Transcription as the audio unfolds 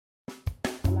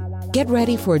Get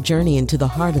ready for a journey into the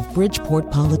heart of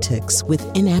Bridgeport politics with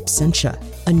In Absentia,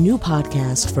 a new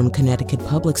podcast from Connecticut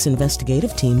Public's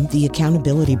investigative team, The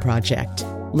Accountability Project.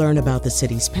 Learn about the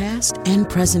city's past and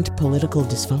present political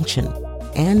dysfunction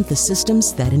and the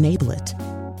systems that enable it.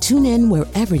 Tune in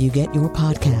wherever you get your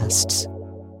podcasts.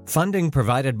 Funding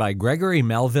provided by Gregory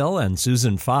Melville and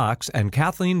Susan Fox and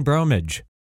Kathleen Bromage.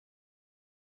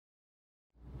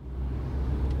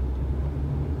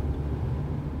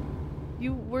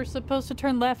 You were supposed to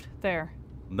turn left there.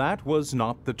 That was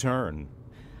not the turn.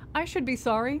 I should be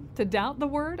sorry to doubt the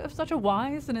word of such a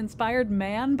wise and inspired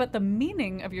man, but the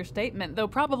meaning of your statement, though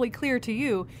probably clear to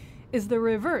you, is the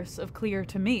reverse of clear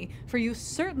to me, for you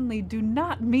certainly do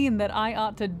not mean that I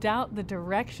ought to doubt the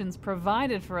directions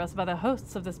provided for us by the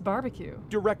hosts of this barbecue.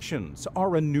 Directions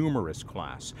are a numerous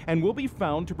class, and will be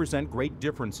found to present great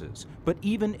differences. But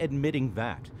even admitting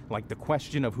that, like the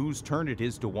question of whose turn it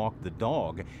is to walk the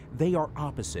dog, they are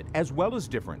opposite as well as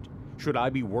different. Should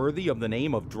I be worthy of the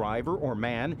name of driver or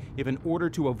man if in order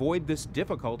to avoid this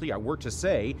difficulty I were to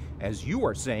say, as you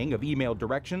are saying of email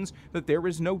directions, that there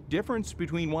is no difference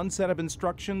between one set of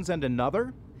instructions and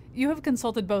another? You have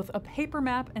consulted both a paper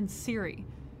map and Siri,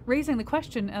 raising the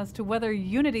question as to whether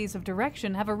unities of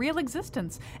direction have a real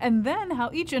existence, and then how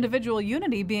each individual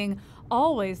unity, being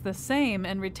always the same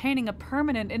and retaining a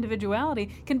permanent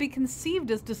individuality, can be conceived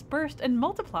as dispersed and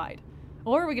multiplied.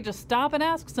 Or we could just stop and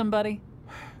ask somebody.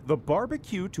 The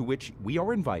barbecue to which we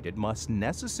are invited must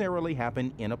necessarily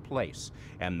happen in a place,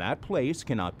 and that place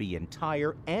cannot be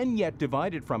entire and yet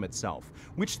divided from itself,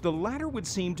 which the latter would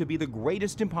seem to be the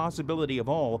greatest impossibility of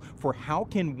all, for how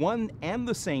can one and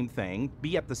the same thing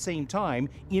be at the same time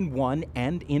in one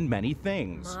and in many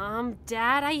things? Mom,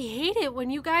 Dad, I hate it when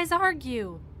you guys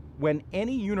argue. When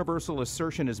any universal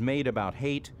assertion is made about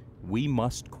hate, we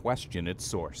must question its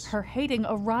source. Her hating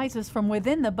arises from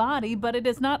within the body, but it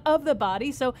is not of the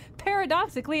body, so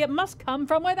paradoxically it must come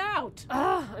from without.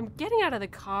 Ugh, I'm getting out of the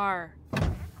car.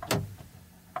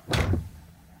 I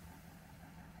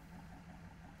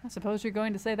suppose you're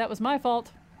going to say that was my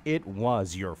fault. It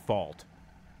was your fault.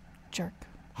 Jerk.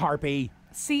 Harpy.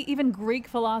 See, even Greek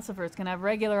philosophers can have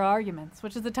regular arguments,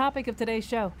 which is the topic of today's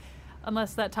show.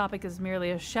 Unless that topic is merely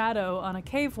a shadow on a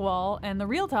cave wall, and the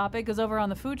real topic is over on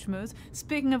the food schmooze.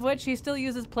 Speaking of which, he still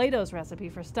uses Plato's recipe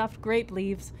for stuffed grape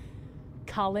leaves.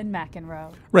 Colin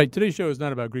McEnroe. Right. Today's show is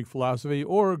not about Greek philosophy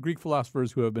or Greek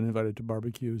philosophers who have been invited to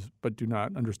barbecues but do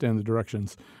not understand the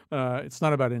directions. It's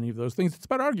not about any of those things. It's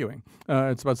about arguing.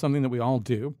 It's about something that we all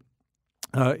do.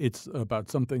 It's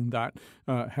about something that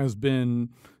has been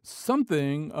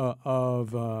something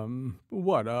of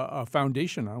a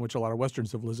foundation on which a lot of Western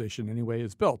civilization anyway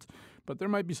is built. But there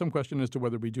might be some question as to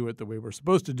whether we do it the way we're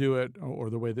supposed to do it or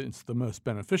the way that it's the most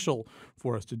beneficial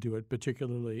for us to do it,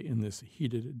 particularly in this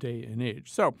heated day and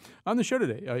age. So on the show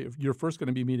today, you're first going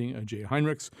to be meeting Jay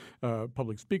Heinrichs,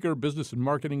 public speaker, business and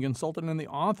marketing consultant, and the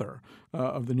author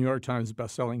of the New York Times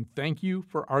bestselling Thank You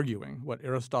for Arguing, What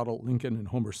Aristotle, Lincoln, and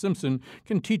Homer Simpson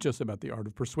Can Teach Us About the Art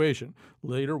of Persuasion.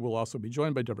 Later, we'll also be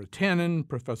joined by Deborah Tannen,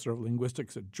 professor of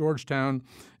linguistics at Georgetown,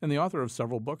 and the author of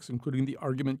several books, including The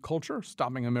Argument Culture,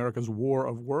 Stopping America's War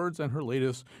of Words, and her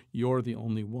latest, You're the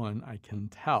Only One I Can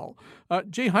Tell.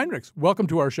 Jay Heinrichs, welcome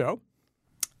to our show.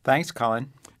 Thanks,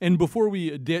 Colin. And before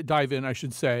we dive in, I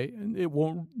should say, it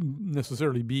won't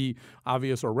necessarily be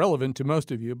obvious or relevant to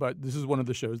most of you, but this is one of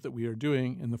the shows that we are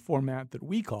doing in the format that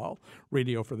we call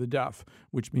Radio for the Deaf,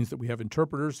 which means that we have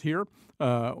interpreters here.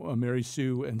 Mary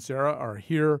Sue and Sarah are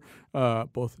here,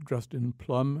 both dressed in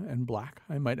plum and black,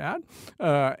 I might add.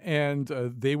 And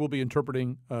they will be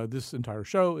interpreting this entire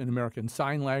show in American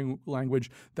Sign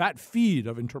Language. That feed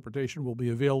of interpretation will be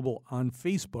available on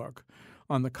Facebook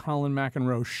on the Colin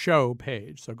McEnroe Show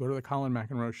page. So go to the Colin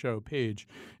McEnroe Show page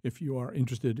if you are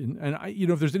interested in, and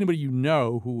if there's anybody you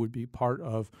know who would be part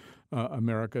of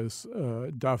America's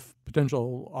deaf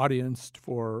potential audience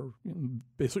for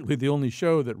basically the only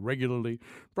show that regularly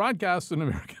broadcasts in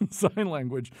American Sign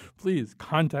Language, please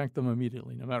contact them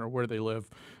immediately, no matter where they live,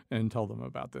 and tell them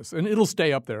about this. And it'll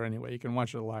stay up there anyway. You can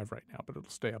watch it live right now, but it'll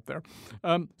stay up there.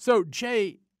 So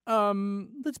Jay,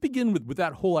 let's begin with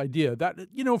that whole idea that,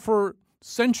 for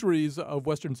centuries of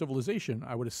Western civilization,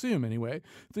 I would assume anyway,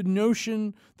 the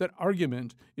notion that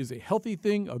argument is a healthy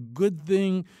thing, a good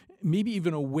thing, maybe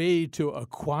even a way to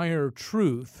acquire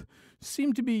truth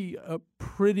seemed to be a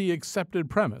pretty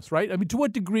accepted premise, right? I mean, to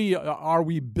what degree are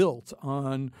we built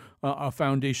on a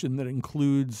foundation that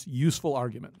includes useful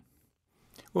argument?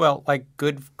 Well, like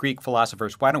good Greek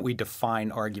philosophers, why don't we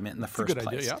define argument in the first place? That's a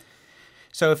good idea, yeah.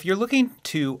 So if you're looking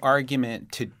to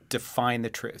argument to define the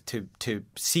truth, to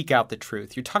seek out the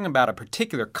truth, you're talking about a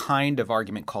particular kind of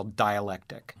argument called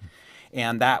dialectic.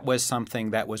 And that was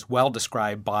something that was well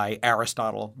described by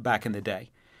Aristotle back in the day.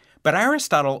 But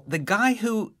Aristotle, the guy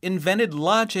who invented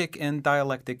logic and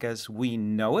dialectic as we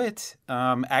know it,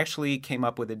 actually came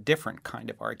up with a different kind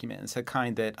of argument. It's a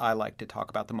kind that I like to talk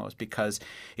about the most because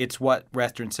it's what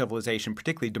Western civilization,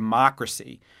 particularly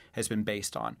democracy, has been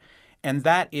based on. And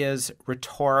that is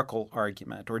rhetorical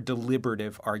argument or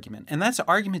deliberative argument. And that's an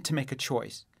argument to make a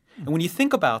choice. And when you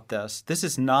think about this, this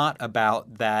is not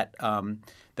about that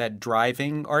that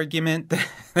driving argument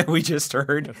that we just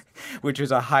heard, which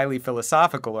is a highly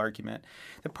philosophical argument.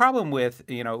 The problem with,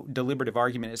 deliberative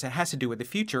argument is it has to do with the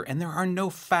future, and there are no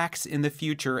facts in the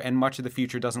future, and much of the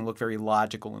future doesn't look very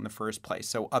logical in the first place.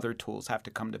 So other tools have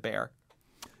to come to bear.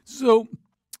 So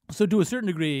to a certain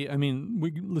degree,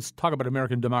 let's talk about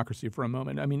American democracy for a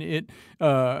moment.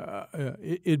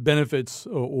 It benefits,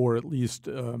 or at least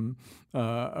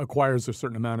acquires a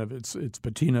certain amount of its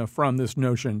patina from this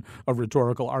notion of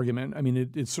rhetorical argument.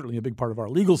 It's certainly a big part of our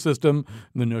legal system,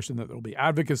 the notion that there will be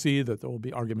advocacy, that there will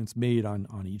be arguments made on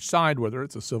each side, whether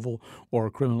it's a civil or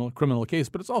a criminal case.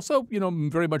 But it's also,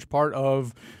 very much part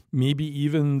of maybe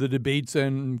even the debates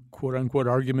and quote-unquote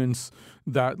arguments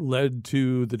that led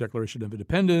to the Declaration of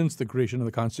Independence, the creation of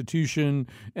the Constitution,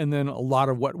 and then a lot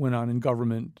of what went on in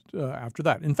government after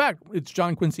that. In fact, it's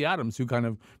John Quincy Adams who kind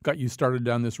of got you started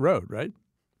down this road, right?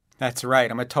 That's right.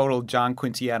 I'm a total John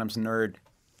Quincy Adams nerd.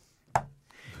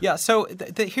 Yeah, so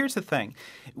here's the thing.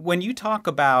 When you talk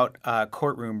about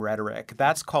courtroom rhetoric,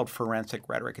 that's called forensic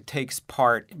rhetoric. It takes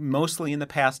part mostly in the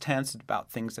past tense. It's about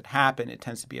things that happen. It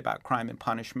tends to be about crime and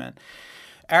punishment.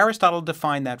 Aristotle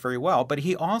defined that very well, but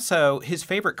he also, his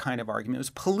favorite kind of argument was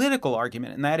political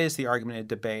argument, and that is the argument of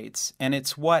debates. And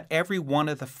it's what every one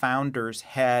of the founders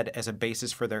had as a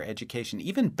basis for their education.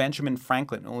 Even Benjamin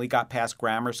Franklin, who only got past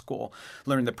grammar school,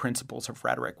 learned the principles of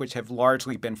rhetoric, which have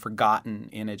largely been forgotten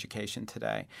in education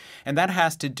today. And that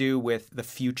has to do with the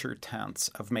future tense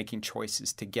of making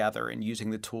choices together and using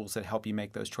the tools that help you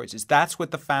make those choices. That's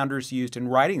what the founders used in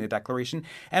writing the Declaration,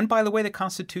 and by the way, the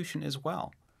Constitution as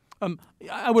well.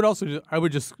 I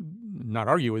would just not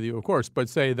argue with you, of course, but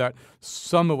say that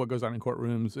some of what goes on in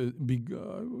courtrooms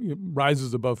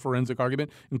rises above forensic argument,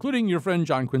 including your friend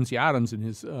John Quincy Adams in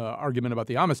his argument about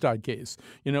the Amistad case.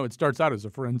 It starts out as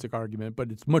a forensic argument,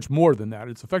 but it's much more than that.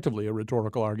 It's effectively a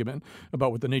rhetorical argument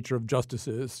about what the nature of justice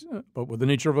is, about what the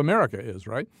nature of America is,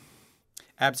 right?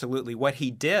 Absolutely. What he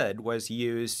did was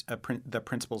use the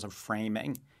principles of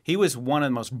framing. He was one of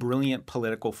the most brilliant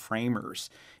political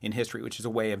framers in history, which is a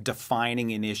way of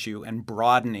defining an issue and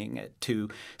broadening it to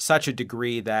such a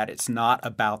degree that it's not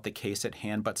about the case at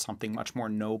hand, but something much more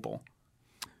noble.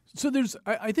 So there's,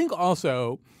 I think,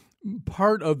 also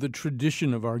part of the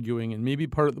tradition of arguing, and maybe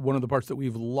one of the parts that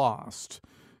we've lost.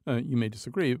 You may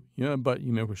disagree, but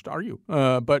you may wish to argue.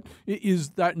 But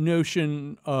is that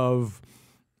notion of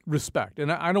respect.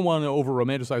 And I don't want to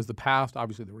over-romanticize the past.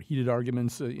 Obviously, there were heated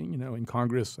arguments, in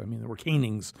Congress. There were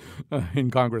canings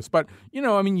in Congress. But,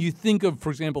 you think of,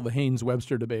 for example, the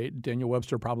Haynes-Webster debate. Daniel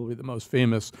Webster, probably the most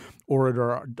famous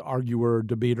orator, arguer,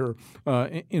 debater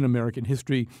in American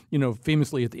history.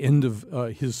 Famously at the end of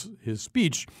his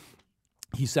speech,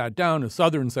 he sat down. A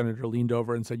Southern senator leaned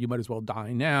over and said, "You might as well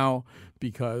die now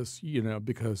because you've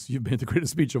made the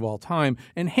greatest speech of all time."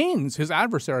 And Haynes, his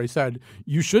adversary, said,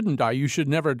 "You shouldn't die. You should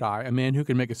never die. A man who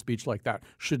can make a speech like that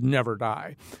should never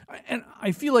die." And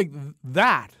I feel like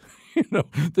that,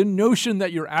 the notion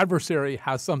that your adversary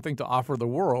has something to offer the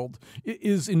world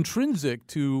is intrinsic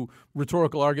to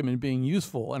rhetorical argument being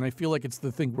useful. And I feel like it's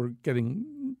the thing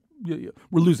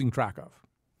we're losing track of.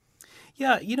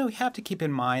 Yeah, you have to keep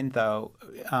in mind, though,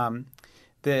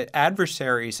 the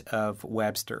adversaries of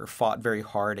Webster fought very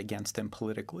hard against him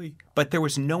politically, but there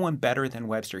was no one better than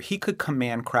Webster. He could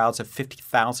command crowds of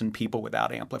 50,000 people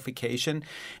without amplification.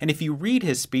 And if you read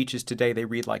his speeches today, they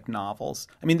read like novels.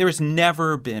 There's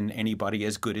never been anybody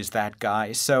as good as that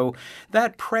guy. So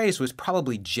that praise was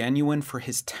probably genuine for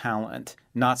his talent,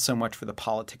 not so much for the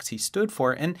politics he stood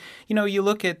for. And, you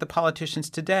look at the politicians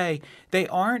today, they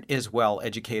aren't as well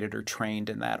educated or trained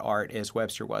in that art as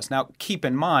Webster was. Now, keep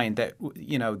in mind that,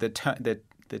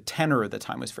 the tenor of the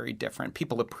time was very different.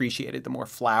 People appreciated the more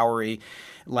flowery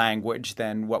language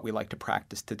than what we like to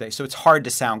practice today. So it's hard to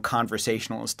sound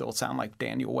conversational and still sound like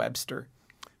Daniel Webster.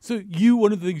 So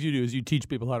one of the things you do is you teach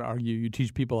people how to argue. You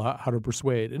teach people how to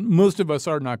persuade. And most of us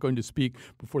are not going to speak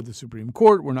before the Supreme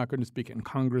Court. We're not going to speak in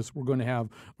Congress. We're going to have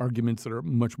arguments that are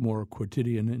much more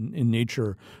quotidian in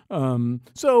nature.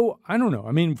 So I don't know.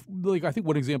 I mean, like I think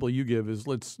one example you give is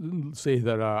let's say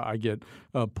that I get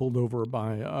pulled over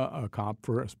by a cop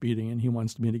for speeding, and he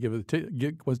wants me to give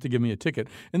me a ticket.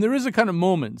 And there is a kind of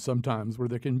moment sometimes where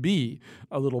there can be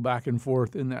a little back and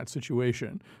forth in that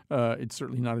situation. It's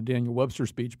certainly not a Daniel Webster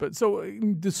speech. But so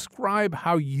describe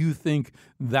how you think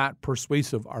that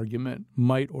persuasive argument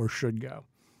might or should go.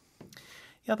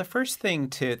 Yeah, the first thing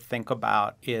to think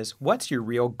about is what's your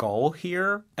real goal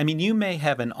here? I mean, you may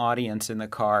have an audience in the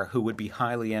car who would be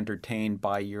highly entertained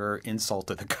by your insult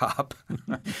to the cop.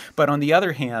 But on the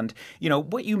other hand,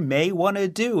 what you may want to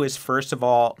do is, first of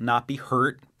all, not be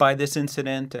hurt by this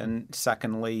incident, and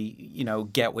secondly,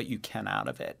 get what you can out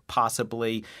of it,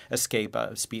 possibly escape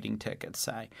a speeding ticket,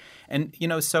 say. And,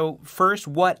 so first,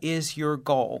 what is your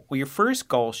goal? Well, your first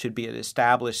goal should be to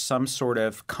establish some sort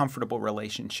of comfortable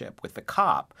relationship with the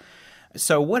cop.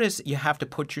 So you have to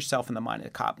put yourself in the mind of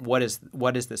the cop. What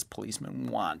does this policeman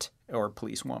want, or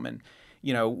policewoman?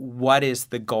 What is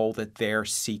the goal that they're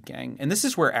seeking? And this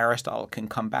is where Aristotle can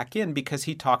come back in, because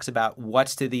he talks about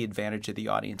what's to the advantage of the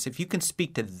audience. If you can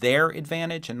speak to their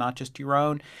advantage and not just your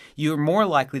own, you're more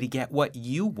likely to get what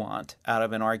you want out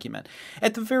of an argument.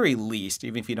 At the very least,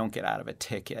 even if you don't get out of a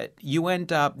ticket, you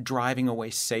end up driving away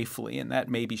safely, and that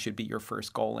maybe should be your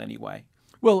first goal anyway.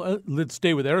 Well, let's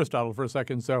stay with Aristotle for a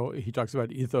second. So he talks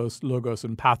about ethos, logos,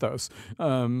 and pathos.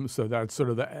 So that's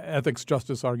sort of the ethics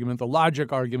justice argument, the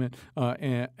logic argument,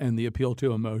 and the appeal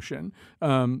to emotion.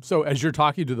 So as you're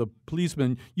talking to the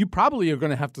policeman, you probably are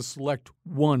going to have to select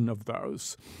one of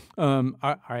those.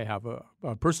 I have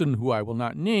a person who I will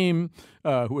not name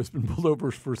who has been pulled over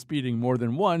for speeding more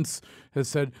than once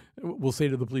will say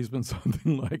to the policeman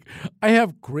something like, I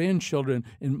have grandchildren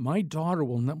and my daughter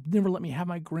will never let me have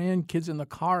my grandkids in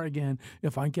the car again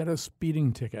if I get a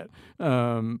speeding ticket,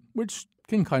 which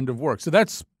can kind of work. So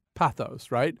that's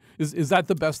pathos, right? Is that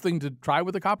the best thing to try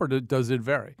with a cop, or does it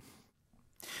vary?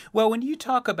 Well, when you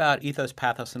talk about ethos,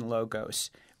 pathos, and logos,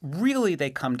 really they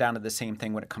come down to the same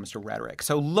thing when it comes to rhetoric.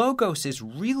 So logos is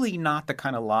really not the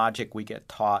kind of logic we get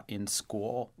taught in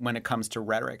school when it comes to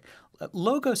rhetoric.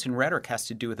 Logos in rhetoric has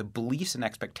to do with the beliefs and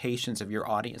expectations of your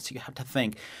audience. You have to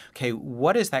think, okay,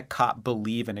 what does that cop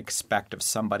believe and expect of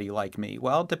somebody like me?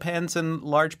 Well, it depends in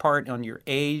large part on your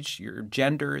age, your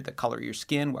gender, the color of your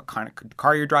skin, what kind of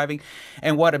car you're driving,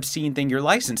 and what obscene thing your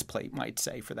license plate might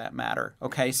say, for that matter.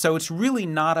 Okay, so it's really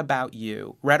not about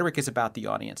you. Rhetoric is about the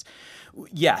audience.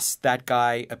 Yes, that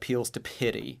guy appeals to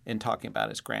pity in talking about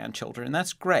his grandchildren, and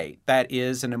that's great. That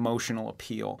is an emotional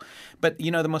appeal. But,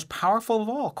 the most powerful of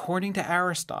all, according to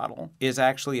Aristotle, is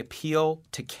actually appeal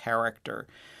to character,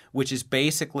 which is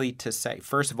basically to say,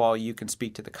 first of all, you can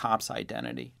speak to the cop's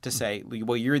identity, to say,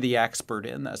 well, you're the expert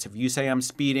in this. If you say I'm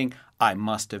speeding, I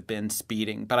must have been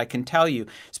speeding. But I can tell you,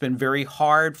 it's been very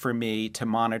hard for me to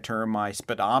monitor my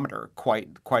speedometer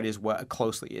quite as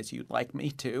closely as you'd like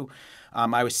me to.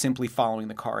 I was simply following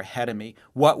the car ahead of me.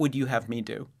 What would you have me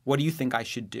do? What do you think I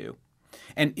should do?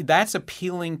 And that's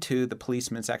appealing to the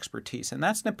policeman's expertise. And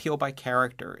that's an appeal by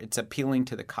character. It's appealing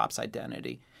to the cop's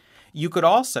identity. You could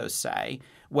also say,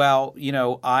 well,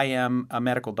 I am a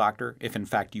medical doctor, if in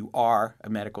fact you are a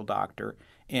medical doctor,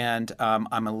 and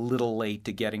I'm a little late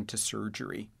to getting to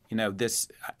surgery.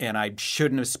 And I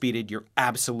shouldn't have speeded. You're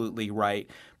absolutely right.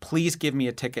 Please give me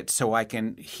a ticket so I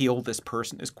can heal this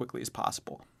person as quickly as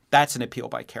possible. That's an appeal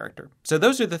by character. So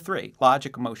those are the three: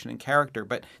 logic, emotion, and character.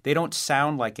 But they don't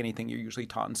sound like anything you're usually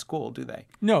taught in school, do they?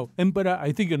 No. But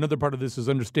I think another part of this is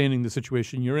understanding the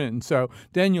situation you're in. So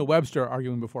Daniel Webster,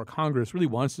 arguing before Congress, really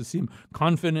wants to seem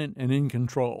confident and in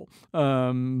control.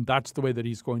 That's the way that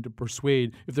he's going to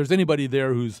persuade. If there's anybody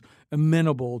there who's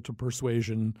amenable to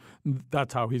persuasion,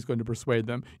 that's how he's going to persuade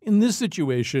them. In this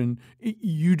situation,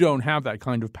 you don't have that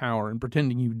kind of power, and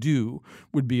pretending you do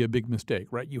would be a big mistake,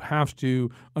 right? You have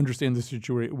to understand the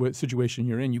situation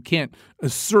you're in. You can't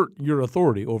assert your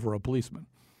authority over a policeman.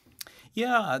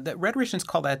 Yeah, the rhetoricians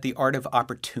call that the art of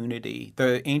opportunity.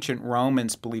 The ancient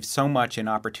Romans believed so much in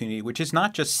opportunity, which is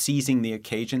not just seizing the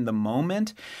occasion, the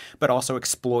moment, but also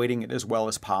exploiting it as well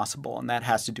as possible. And that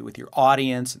has to do with your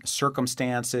audience,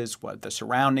 circumstances, what the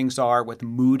surroundings are, what the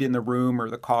mood in the room or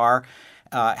the car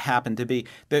happened to be.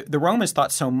 The Romans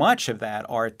thought so much of that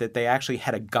art that they actually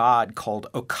had a god called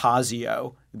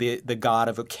Occasio, the god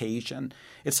of occasion.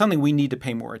 It's something we need to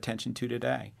pay more attention to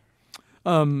today.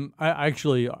 I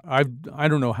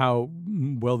don't know how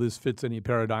well this fits any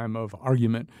paradigm of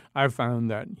argument. I've found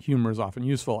that humor is often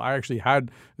useful. I actually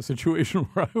had a situation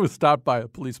where I was stopped by a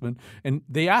policeman, and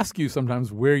they ask you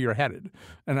sometimes where you're headed.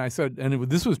 And I said,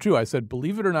 this was true. I said,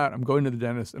 believe it or not, I'm going to the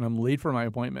dentist, and I'm late for my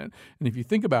appointment. And if you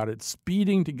think about it,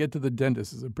 speeding to get to the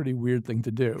dentist is a pretty weird thing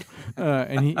to do.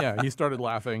 And he started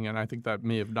laughing, and I think that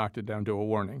may have knocked it down to a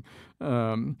warning.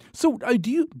 Do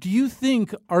you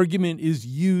think argument is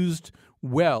used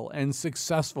well and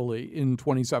successfully in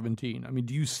 2017? I mean,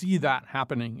 do you see that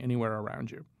happening anywhere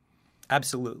around you?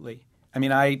 Absolutely. I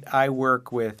mean, I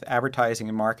work with advertising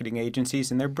and marketing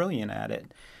agencies, and they're brilliant at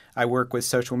it. I work with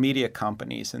social media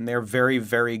companies, and they're very,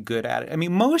 very good at it. I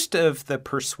mean, most of the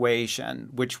persuasion,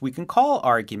 which we can call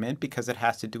argument because it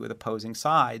has to do with opposing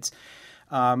sides,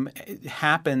 it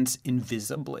happens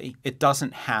invisibly. It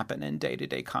doesn't happen in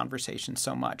day-to-day conversation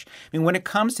so much. I mean, when it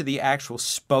comes to the actual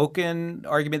spoken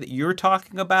argument that you're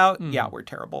talking about, yeah, we're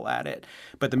terrible at it.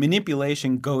 But the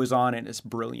manipulation goes on and is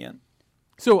brilliant.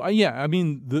 So, I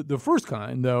mean, the first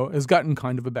kind, though, has gotten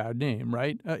kind of a bad name,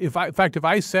 right? If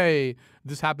I say,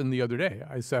 this happened the other day,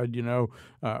 I said,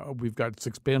 we've got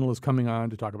 6 panelists coming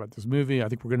on to talk about this movie. I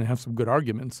think we're going to have some good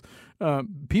arguments.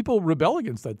 People rebel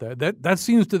against that. That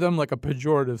seems to them like a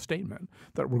pejorative statement,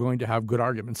 that we're going to have good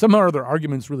arguments. Somehow or other,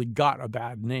 arguments really got a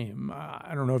bad name.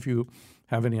 I don't know if you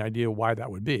have any idea why that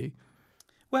would be.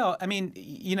 Well, I mean,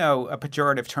 a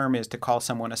pejorative term is to call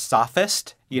someone a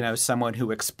sophist, someone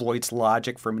who exploits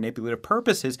logic for manipulative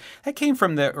purposes. That came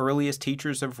from the earliest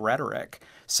teachers of rhetoric.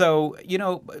 So,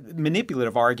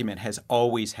 manipulative argument has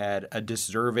always had a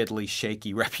deservedly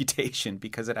shaky reputation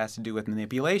because it has to do with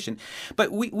manipulation.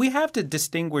 But we have to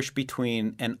distinguish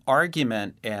between an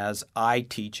argument as I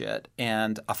teach it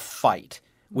and a fight,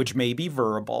 which may be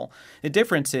verbal. The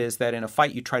difference is that in a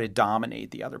fight, you try to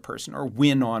dominate the other person or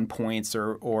win on points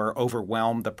or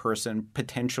overwhelm the person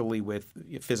potentially with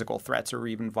physical threats or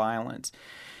even violence.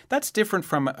 That's different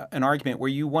from an argument where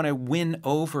you want to win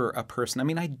over a person. I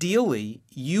mean, ideally,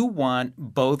 you want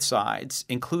both sides,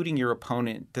 including your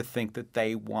opponent, to think that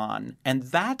they won. And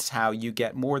that's how you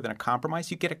get more than a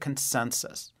compromise. You get a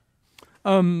consensus.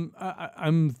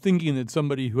 I'm thinking that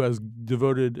somebody who has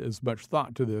devoted as much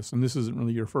thought to this, and this isn't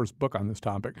really your first book on this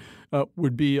topic,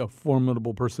 would be a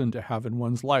formidable person to have in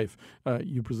one's life.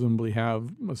 You presumably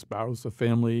have a spouse, a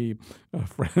family,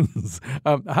 friends.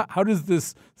 How does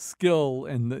this skill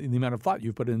and the amount of thought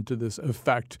you've put into this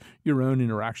affect your own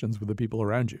interactions with the people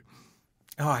around you?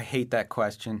 Oh, I hate that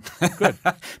question. Good.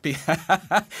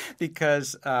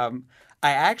 Because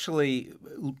I actually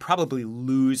probably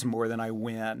lose more than I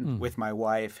win with my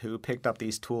wife, who picked up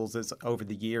these tools over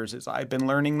the years as I've been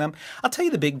learning them. I'll tell you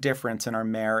the big difference in our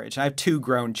marriage. I have 2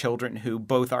 grown children who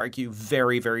both argue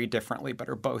very, very differently, but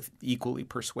are both equally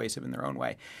persuasive in their own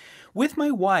way. With my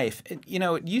wife, it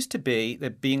used to be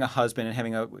that being a husband and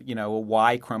having a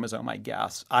Y chromosome, I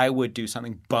guess, I would do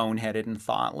something boneheaded and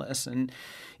thoughtless. And,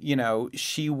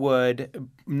 she would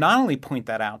not only point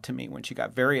that out to me when she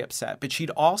got very upset, but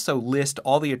she'd also list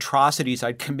all the atrocities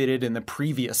I'd committed in the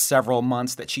previous several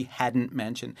months that she hadn't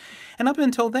mentioned. And up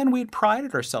until then, we'd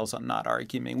prided ourselves on not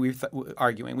arguing. We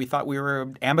thought we were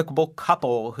an amicable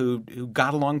couple who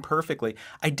got along perfectly.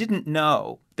 I didn't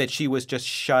know that she was just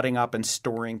shutting up and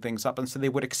storing things up, and so they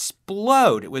would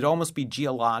explode. It would almost be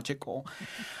geological.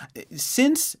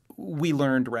 Since we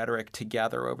learned rhetoric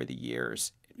together over the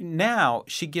years, now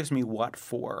she gives me what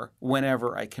for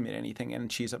whenever I commit anything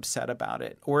and she's upset about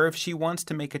it. Or if she wants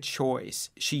to make a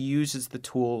choice, she uses the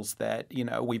tools that,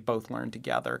 we both learned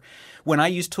together. When I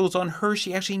use tools on her,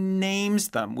 she actually names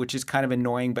them, which is kind of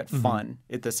annoying but fun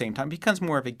at the same time. It becomes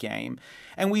more of a game.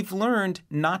 And we've learned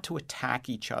not to attack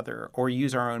each other or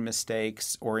use our own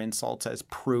mistakes or insults as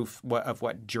proof of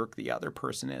what jerk the other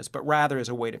person is, but rather as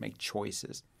a way to make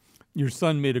choices. Your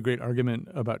son made a great argument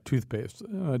about toothpaste.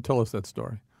 Tell us that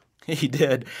story. He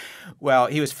did. Well,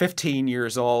 he was 15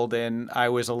 years old, and I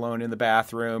was alone in the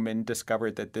bathroom and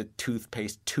discovered that the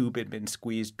toothpaste tube had been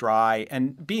squeezed dry.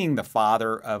 And being the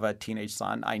father of a teenage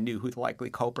son, I knew who the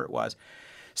likely culprit was.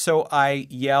 So I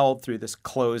yelled through this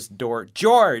closed door,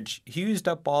 "George, he used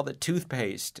up all the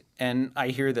toothpaste." And I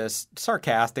hear this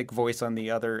sarcastic voice on the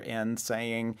other end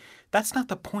saying, "That's not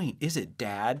the point, is it,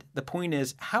 Dad? The point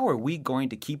is, how are we going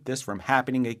to keep this from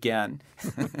happening again?"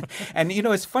 And,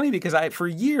 it's funny because for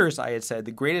years I had said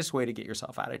the greatest way to get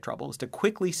yourself out of trouble is to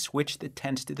quickly switch the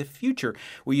tense to the future,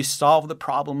 where you solve the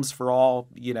problems for all,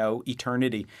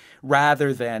 eternity,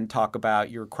 rather than talk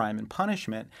about your crime and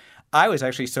punishment. I was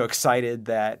actually so excited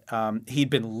that he'd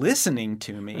been listening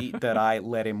to me that I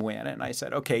let him win. And I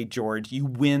said, okay, George, you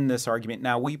win this argument.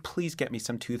 Now, will you please get me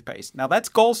some toothpaste? Now, that's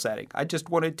goal setting. I just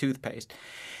wanted toothpaste.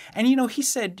 And, he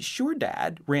said, sure,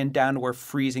 Dad, ran down to our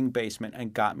freezing basement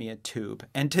and got me a tube.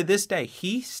 And to this day,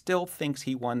 he still thinks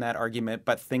he won that argument.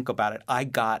 But think about it. I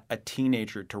got a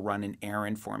teenager to run an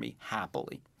errand for me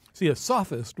happily. See, a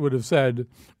sophist would have said,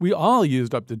 we all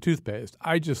used up the toothpaste.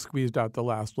 I just squeezed out the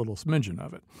last little smidgen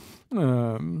of it.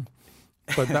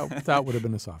 But that would have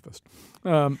been a sophist.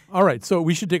 All right, so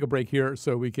we should take a break here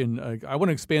so we can I want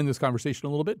to expand this conversation a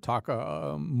little bit, talk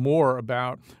more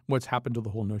about what's happened to the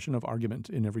whole notion of argument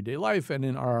in everyday life and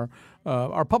in our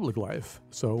public life.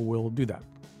 So we'll do that.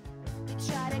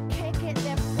 Try to kick at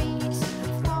their feet,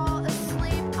 fall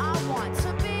asleep. I want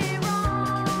to be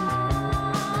wrong,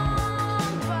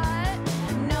 but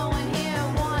no one here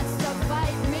wants to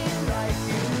fight me like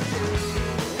you do.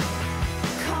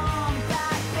 Come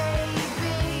back,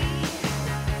 baby.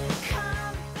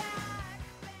 Come back,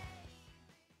 baby.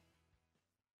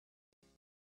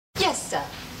 Yes, sir.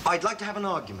 I'd like to have an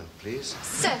argument, please.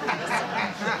 Certainly, sir.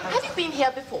 Have you been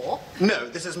here before? No,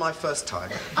 this is my first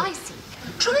time. I see.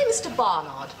 Try Mr.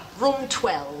 Barnard, room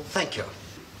 12. Thank you.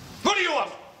 What do you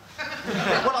want?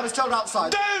 Well, I was told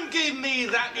outside. Don't give me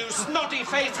that, you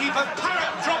snotty-faced heap of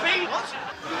parrot-dropping! What?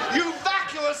 You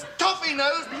vacuous,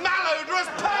 toffee-nosed, malodorous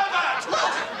pervert!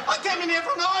 Look! I came in here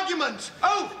for an argument!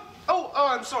 Oh,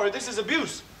 I'm sorry, this is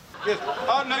abuse. Yes.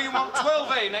 Oh, no, you want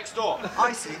 12A next door.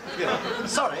 I see. Yeah.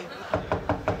 Sorry.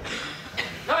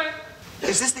 Hi.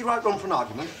 Is this the right room for an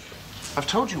argument? I've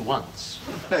told you once.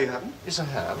 No, you haven't. Yes, I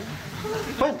have.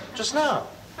 When? Just now.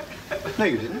 No,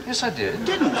 you didn't. Yes, I did.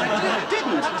 Didn't. I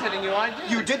didn't. I'm telling you I did.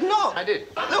 You did not. I did.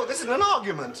 No, this isn't an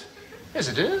argument. Yes,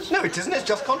 it is. No, it isn't. It's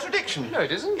just contradiction. No,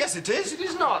 it isn't. Yes, it is. It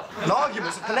is not. An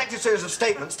argument is a connected series of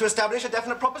statements to establish a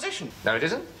definite proposition. No, it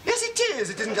isn't. Yes, it is.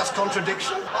 It isn't just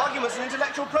contradiction. Argument's an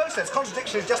intellectual process.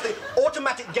 Contradiction is just the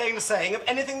automatic gainsaying of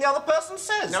anything the other person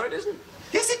says. No, it isn't.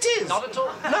 Yes, it is. Not at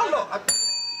all. No, look.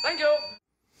 Thank you.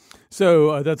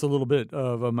 So that's a little bit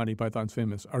of Monty Python's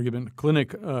famous argument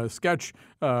clinic sketch.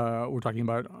 We're talking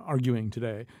about arguing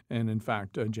today. And in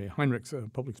fact, Jay Heinrichs, a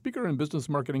public speaker and business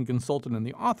marketing consultant and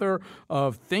the author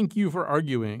of Thank You for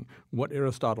Arguing, What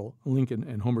Aristotle, Lincoln,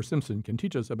 and Homer Simpson Can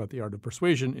Teach Us About the Art of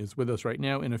Persuasion, is with us right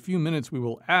now. In a few minutes, we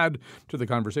will add to the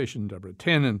conversation Deborah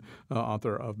Tannen,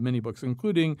 author of many books,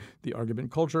 including The Argument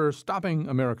Culture, Stopping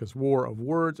America's War of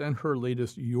Words, and her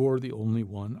latest, You're the Only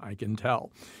One I Can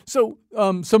Tell. So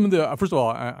some of the first of all,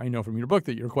 I know from your book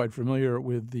that you're quite familiar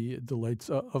with the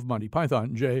delights of Monty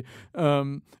Python, Jay.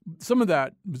 Some of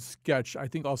that sketch, I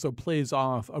think, also plays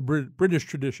off a British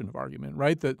tradition of argument,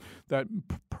 right? That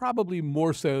probably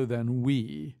more so than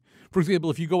we. For example,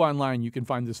 if you go online, you can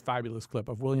find this fabulous clip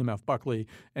of William F. Buckley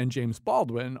and James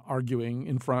Baldwin arguing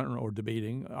in front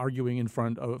in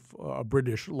front of a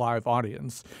British live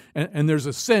audience. And there's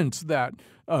a sense that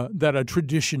a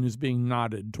tradition is being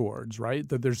nodded towards, right?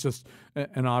 That there's just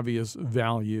an obvious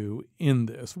value in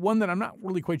this, one that I'm not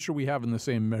really quite sure we have in the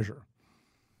same measure.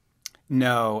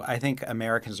 No, I think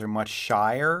Americans are much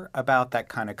shyer about that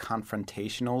kind of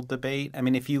confrontational debate. I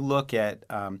mean, if you look at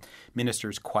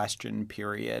ministers' question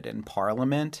period in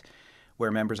Parliament, where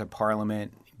members of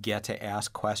Parliament get to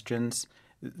ask questions,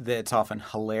 that's often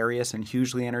hilarious and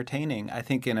hugely entertaining. I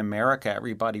think in America,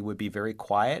 everybody would be very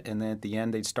quiet, and then at the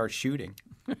end, they'd start shooting.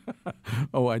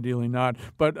 Oh, ideally not.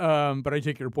 But I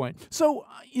take your point. So,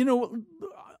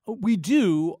 we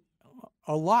do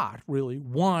a lot really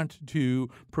want to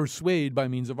persuade by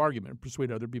means of argument,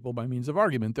 persuade other people by means of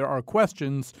argument. There are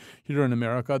questions here in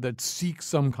America that seek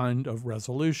some kind of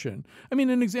resolution. I mean,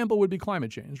 an example would be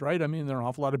climate change, right? I mean, there are an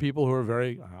awful lot of people who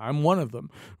are I'm one of them,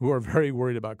 who are very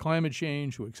worried about climate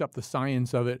change, who accept the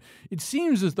science of it. It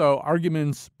seems as though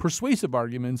persuasive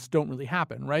arguments don't really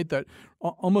happen, right? That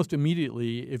almost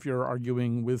immediately, if you're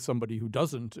arguing with somebody who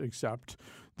doesn't accept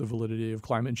the validity of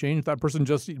climate change, that person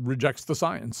just rejects the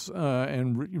science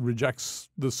and rejects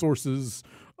the sources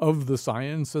of the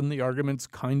science, and the argument's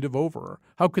kind of over.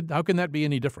 How can that be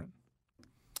any different?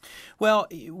 Well,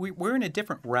 we're in a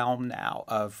different realm now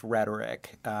of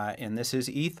rhetoric, and this is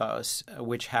ethos,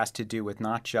 which has to do with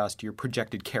not just your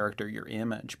projected character, your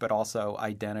image, but also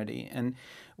identity. And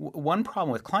one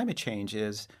problem with climate change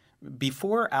is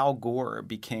before Al Gore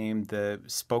became the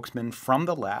spokesman from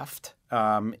the left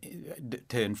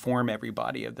to inform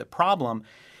everybody of the problem,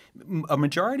 a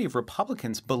majority of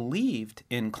Republicans believed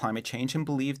in climate change and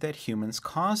believed that humans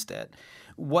caused it.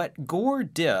 What Gore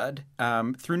did,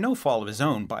 through no fault of his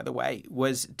own, by the way,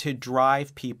 was to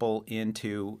drive people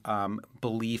into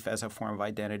belief as a form of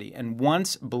identity. And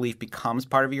once belief becomes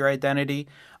part of your identity,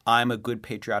 I'm a good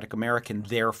patriotic American,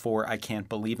 therefore I can't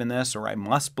believe in this, or I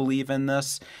must believe in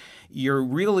this, you're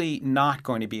really not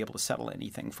going to be able to settle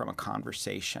anything from a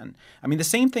conversation. I mean, the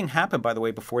same thing happened, by the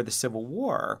way, before the Civil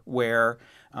War, where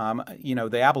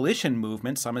the abolition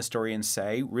movement, some historians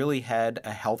say, really had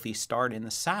a healthy start in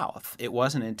the South. It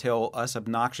wasn't until us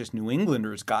obnoxious New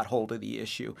Englanders got hold of the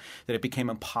issue that it became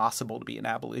impossible to be an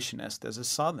abolitionist as a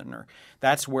Southerner.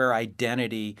 That's where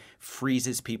identity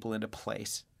freezes people into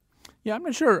place. Yeah, I'm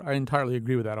not sure I entirely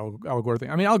agree with that Al Gore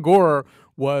thing. I mean, Al Gore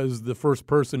was the first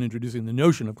person introducing the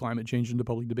notion of climate change into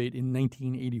public debate in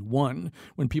 1981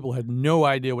 when people had no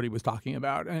idea what he was talking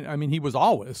about. And I mean, he was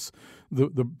always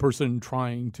the person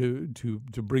trying to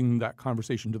bring that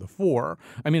conversation to the fore.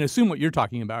 I mean, assume what you're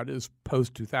talking about is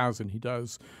post-2000. He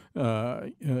does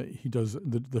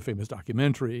the famous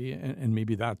documentary, and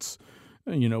maybe that's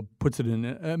puts it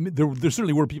in. There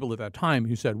certainly were people at that time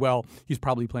who said, well, he's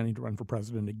probably planning to run for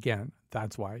president again.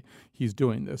 That's why he's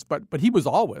doing this. But he was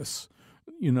always,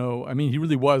 he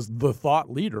really was the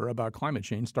thought leader about climate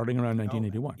change starting around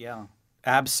 1981. Yeah,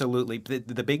 absolutely.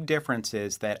 The big difference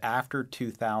is that after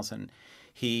 2000,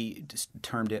 he just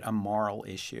termed it a moral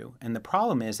issue. And the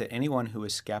problem is that anyone who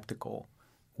was skeptical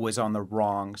was on the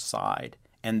wrong side.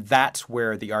 And that's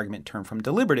where the argument turned from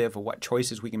deliberative, of what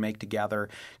choices we can make together,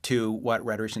 to what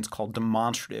rhetoricians call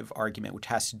demonstrative argument, which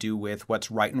has to do with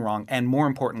what's right and wrong, and more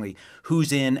importantly,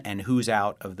 who's in and who's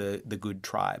out of the good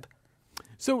tribe.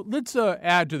 So let's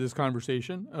add to this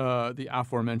conversation the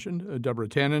aforementioned Deborah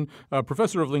Tannen,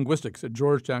 professor of linguistics at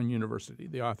Georgetown University,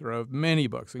 the author of many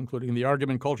books, including The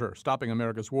Argument Culture, Stopping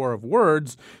America's War of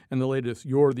Words, and the latest,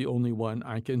 You're the Only One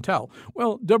I Can Tell.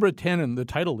 Well, Deborah Tannen, the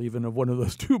title even of one of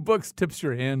those two books, tips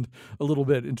your hand a little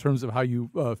bit in terms of how you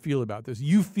feel about this.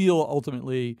 You feel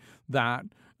ultimately that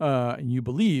and you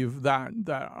believe that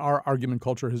our argument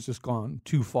culture has just gone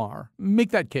too far. Make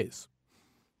that case.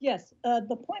 Yes,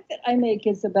 the point that I make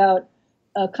is about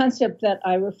a concept that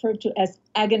I refer to as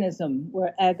agonism,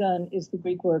 where agon is the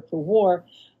Greek word for war.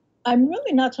 I'm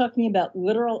really not talking about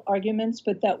literal arguments,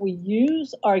 but that we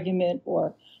use argument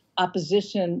or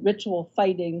opposition, ritual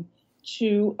fighting,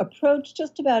 to approach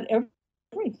just about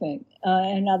everything.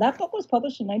 And now that book was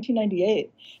published in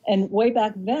 1998. And way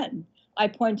back then, I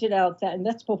pointed out that, and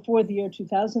that's before the year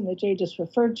 2000 that Jay just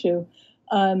referred to,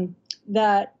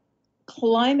 that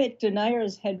climate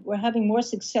deniers were having more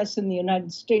success in the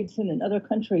United States than in other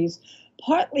countries,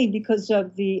 partly because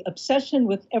of the obsession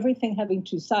with everything having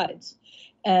two sides.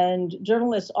 And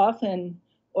journalists often,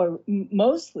 or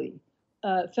mostly,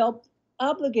 felt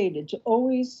obligated to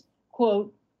always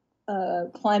quote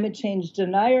climate change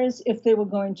deniers if they were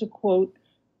going to quote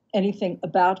anything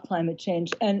about climate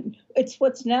change. And it's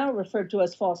what's now referred to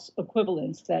as false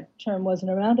equivalence. That term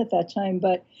wasn't around at that time,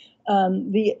 but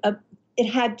it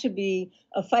had to be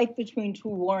a fight between two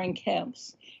warring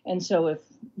camps. And so if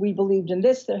we believed in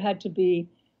this, there had to be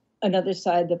another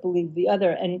side that believed the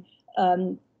other. And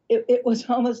it was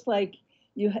almost like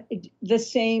the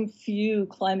same few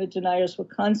climate deniers were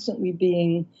constantly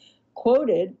being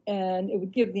quoted, and it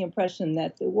would give the impression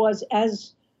that it was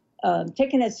as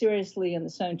taken as seriously in the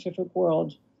scientific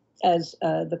world as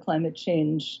the climate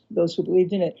change, those who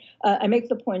believed in it. I make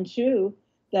the point, too,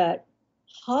 that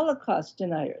Holocaust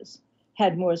deniers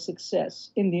had more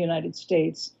success in the United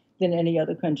States than any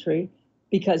other country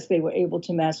because they were able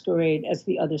to masquerade as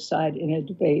the other side in a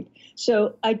debate.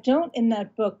 So in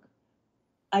that book,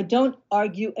 I don't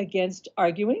argue against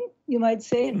arguing, you might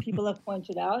say, and people have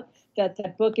pointed out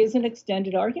that book is an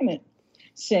extended argument,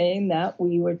 saying that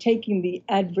we were taking the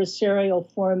adversarial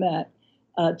format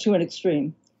to an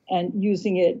extreme and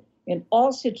using it in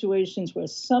all situations where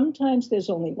sometimes there's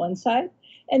only one side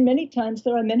and many times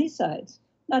there are many sides,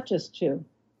 not just two.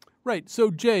 Right. So,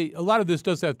 Jay, a lot of this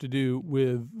does have to do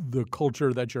with the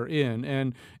culture that you're in.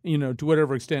 And, to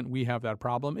whatever extent we have that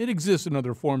problem, it exists in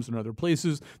other forms in other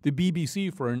places. The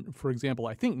BBC, for example,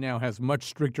 I think now has much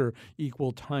stricter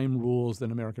equal time rules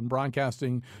than American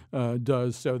broadcasting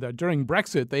does, so that during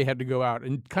Brexit, they had to go out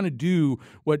and kind of do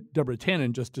what Deborah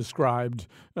Tannen just described,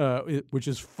 which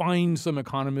is find some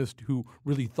economist who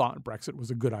really thought Brexit was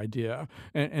a good idea.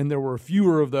 And there were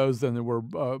fewer of those than there were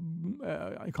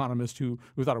economists who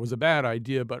thought it was a bad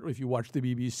idea, but if you watch the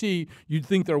BBC, you'd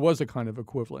think there was a kind of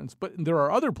equivalence. But there are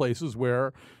other places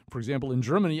where, for example, in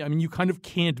Germany, I mean, you kind of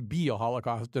can't be a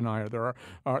Holocaust denier. There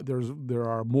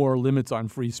are more limits on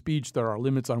free speech. There are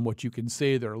limits on what you can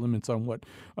say. There are limits on what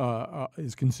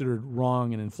is considered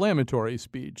wrong and inflammatory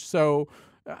speech. So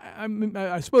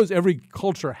I suppose every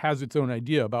culture has its own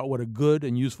idea about what a good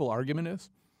and useful argument is.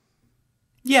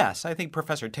 Yes, I think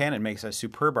Professor Tannen makes a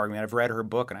superb argument. I've read her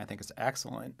book, and I think it's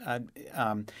excellent.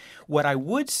 What I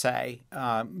would say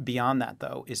beyond that,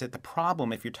 though, is that the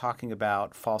problem, if you're talking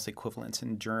about false equivalence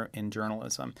in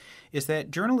journalism, is that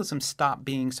journalism stopped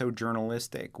being so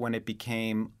journalistic when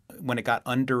it got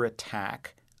under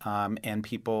attack and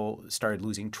people started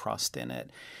losing trust in it.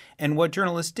 And what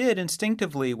journalists did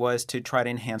instinctively was to try to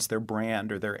enhance their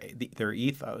brand or their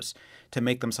ethos to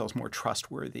make themselves more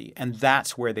trustworthy. And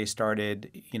that's where they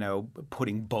started,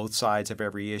 putting both sides of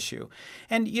every issue.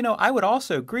 And, I would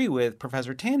also agree with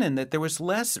Professor Tannen that there was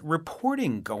less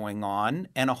reporting going on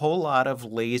and a whole lot of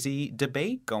lazy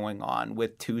debate going on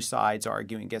with two sides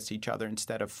arguing against each other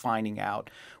instead of finding out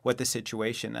what the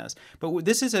situation is. But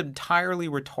this is an entirely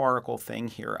rhetorical thing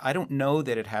here. I don't know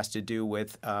that it has to do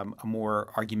with a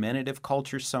more argumentative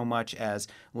culture so much as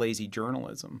lazy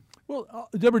journalism. Well,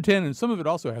 Deborah Tannen, some of it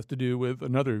also has to do with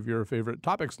another of your favorite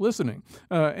topics, listening.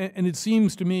 And it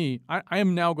seems to me, I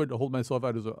am now going to hold myself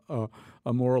out as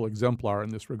a moral exemplar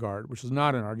in this regard, which is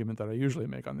not an argument that I usually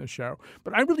make on this show.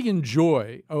 But I really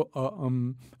enjoy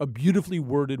a beautifully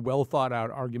worded, well thought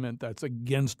out argument that's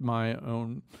against my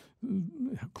own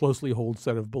closely held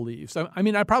set of beliefs. I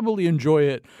mean, I probably enjoy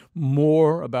it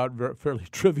more about fairly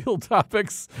trivial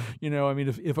topics.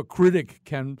 If a critic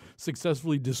can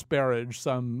successfully disparage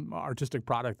some artistic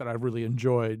product that I've really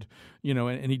enjoyed,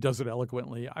 and he does it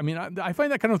eloquently. I mean, I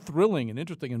find that kind of thrilling and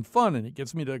interesting and fun, and it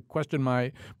gets me to question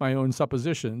my own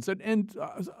suppositions. And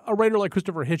a writer like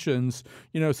Christopher Hitchens,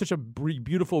 such a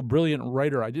beautiful, brilliant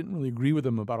writer. I didn't really agree with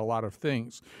him about a lot of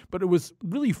things, but it was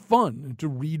really fun to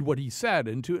read what he said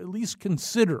and to at least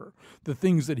consider the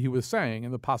things that he was saying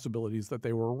and the possibilities that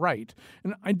they were right.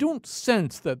 And I don't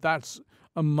sense that that's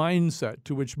a mindset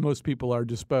to which most people are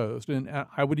disposed. And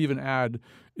I would even add,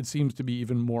 it seems to be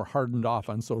even more hardened off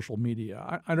on social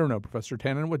media. I don't know, Professor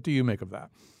Tannen, what do you make of that?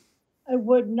 I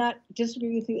would not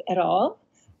disagree with you at all.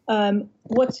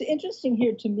 What's interesting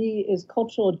here to me is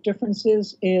cultural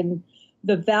differences in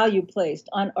the value placed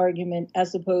on argument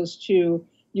as opposed to,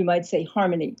 you might say,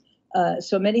 harmony.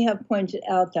 So many have pointed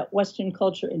out that Western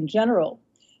culture in general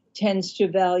tends to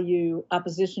value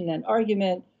opposition and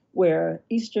argument, where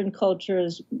Eastern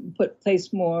cultures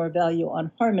place more value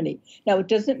on harmony. Now, it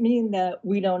doesn't mean that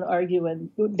we don't argue and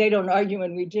they don't argue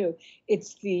and we do.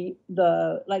 It's the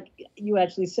like you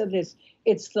actually said this,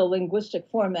 it's the linguistic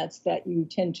formats that you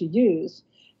tend to use.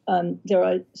 There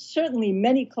are certainly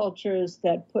many cultures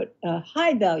that put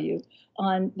high value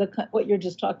on what you're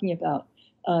just talking about.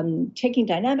 Taking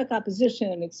dynamic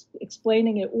opposition,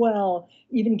 explaining it well,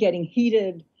 even getting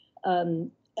heated.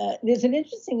 There's an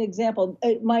interesting example.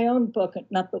 My own book,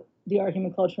 not the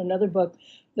Argument Culture, another book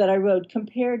that I wrote,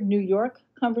 compared New York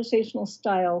conversational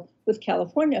style with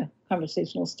California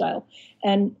conversational style.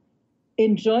 And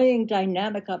enjoying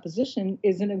dynamic opposition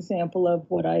is an example of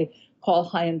what I call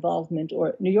high involvement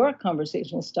or New York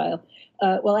conversational style.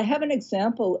 Well, I have an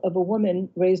example of a woman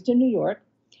raised in New York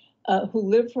who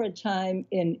lived for a time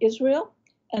in Israel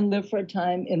and lived for a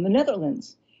time in the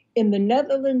Netherlands. In the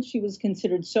Netherlands, she was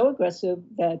considered so aggressive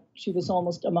that she was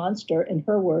almost a monster, in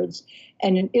her words.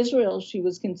 And in Israel, she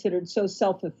was considered so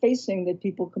self-effacing that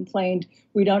people complained,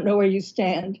 "We don't know where you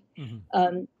stand."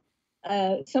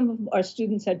 Mm-hmm. Some of our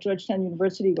students at Georgetown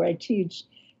University, where I teach,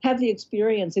 have the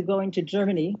experience of going to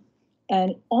Germany.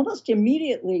 And almost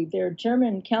immediately, their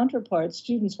German counterparts,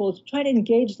 students, will try to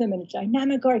engage them in a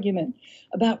dynamic argument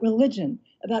about religion,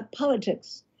 about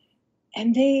politics.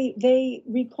 And they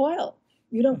recoil.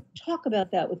 You don't talk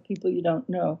about that with people you don't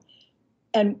know.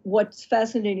 And what's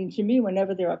fascinating to me,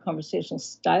 whenever there are conversational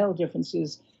style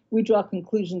differences, we draw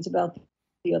conclusions about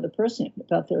the other person,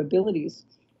 about their abilities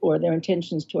or their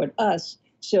intentions toward us.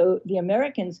 So the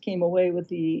Americans came away with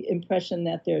the impression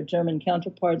that their German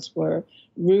counterparts were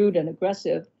rude and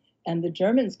aggressive, and the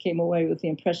Germans came away with the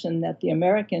impression that the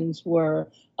Americans were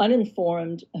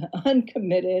uninformed,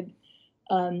 uncommitted.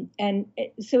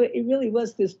 So it really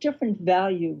was this different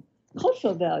value,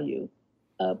 cultural value,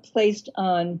 placed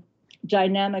on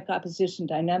dynamic opposition,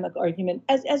 dynamic argument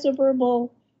as a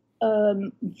verbal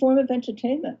form of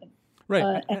entertainment.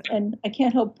 Right. And I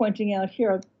can't help pointing out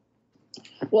here,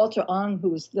 Walter Ong,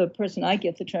 who is the person I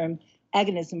get the term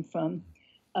agonism from,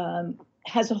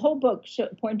 has a whole book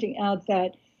pointing out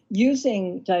that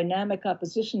using dynamic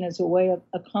opposition as a way of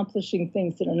accomplishing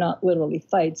things that are not literally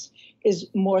fights is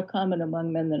more common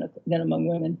among men than among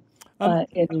women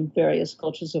in various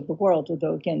cultures of the world,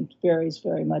 although, again, it varies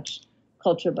very much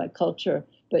culture by culture.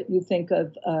 But you think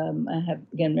of, I have,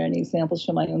 again, many examples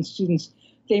from my own students.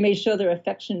 They may show their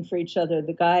affection for each other,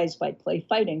 the guys, by play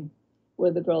fighting,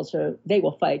 where the girls they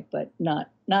will fight, but not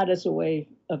as a way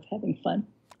of having fun.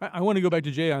 I want to go back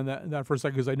to Jay on that for a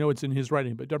second because I know it's in his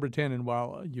writing. But Deborah Tannen,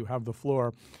 while you have the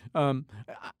floor,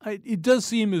 it does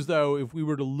seem as though if we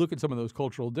were to look at some of those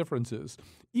cultural differences,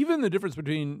 even the difference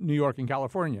between New York and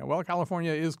California, well,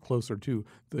 California is closer to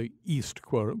the East,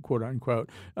 quote unquote.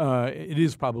 It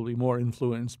is probably more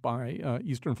influenced by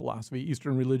Eastern philosophy,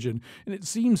 Eastern religion. And it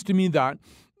seems to me that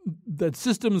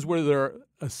systems where there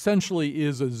essentially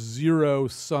is a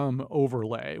zero-sum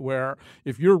overlay, where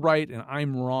if you're right and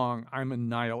I'm wrong, I'm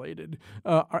annihilated.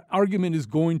 Our argument is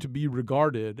going to be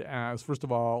regarded as, first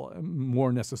of all,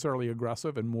 more necessarily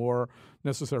aggressive and more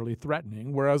necessarily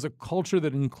threatening, whereas a culture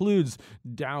that includes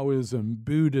Taoism,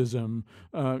 Buddhism,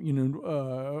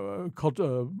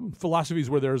 philosophies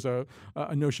where there's a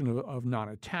notion of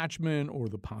non-attachment or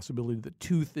the possibility that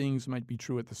two things might be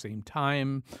true at the same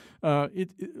time,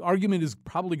 argument is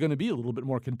probably going to be a little bit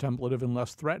more contemplative and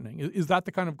less threatening. Is that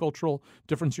the kind of cultural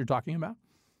difference you're talking about?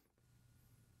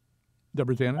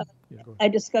 Deborah Tannen? I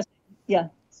discussed,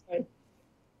 sorry.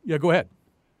 Yeah, go ahead.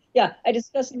 Yeah, I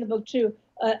discussed in the book too.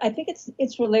 I think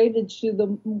it's related to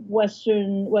the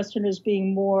Westerners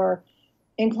being more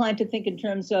inclined to think in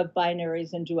terms of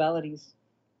binaries and dualities.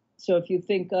 So if you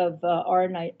think of our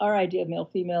idea of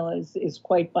male-female is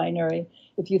quite binary.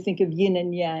 If you think of yin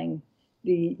and yang,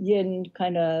 the yin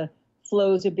kind of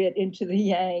flows a bit into the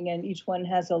yang, and each one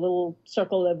has a little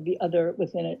circle of the other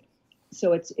within it.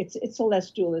 So it's a less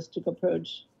dualistic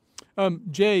approach.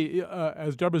 Jay,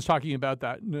 as Deborah's talking about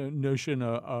that notion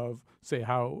of, say,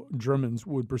 how Germans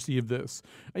would perceive this,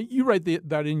 you write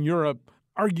that in Europe,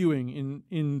 arguing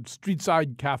in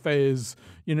street-side cafes,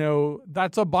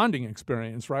 that's a bonding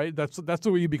experience, right? That's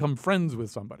the way you become friends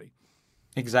with somebody.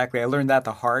 Exactly. I learned that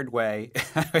the hard way.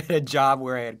 I had a job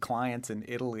where I had clients in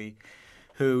Italy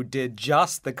who did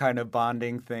just the kind of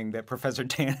bonding thing that Professor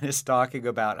Tannen is talking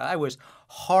about. I was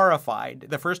horrified.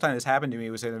 The first time this happened to me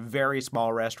was in a very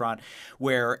small restaurant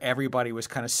where everybody was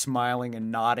kind of smiling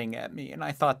and nodding at me, and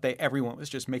I thought everyone was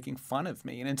just making fun of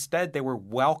me, and instead they were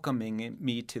welcoming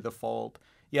me to the fold.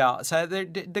 Yeah, so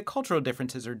the cultural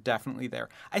differences are definitely there.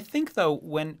 I think, though,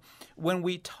 when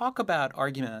we talk about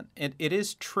argument, it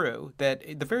is true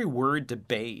that the very word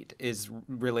debate is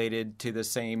related to the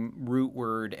same root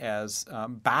word as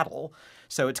battle.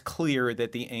 So it's clear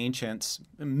that the ancients,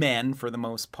 men for the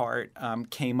most part,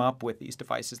 came up with these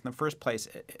devices in the first place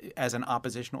as an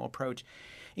oppositional approach.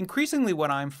 Increasingly,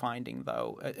 what I'm finding,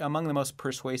 though, among the most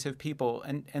persuasive people,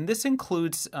 and this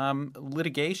includes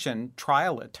litigation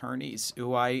trial attorneys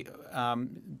who I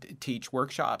teach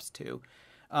workshops to,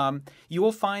 you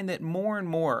will find that more and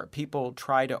more people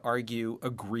try to argue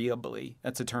agreeably.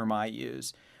 That's a term I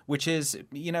use, which is,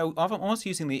 often almost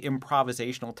using the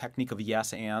improvisational technique of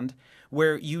yes and,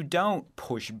 where you don't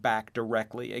push back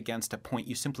directly against a point.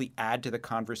 You simply add to the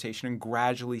conversation and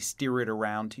gradually steer it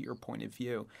around to your point of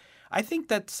view. I think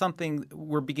that's something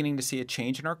we're beginning to see a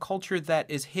change in our culture that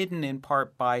is hidden in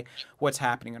part by what's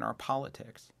happening in our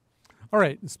politics. All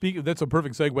right. That's a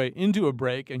perfect segue into a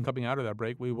break. And coming out of that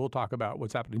break, we will talk about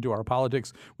what's happening to our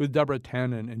politics with Deborah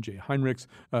Tannen and Jay Heinrichs.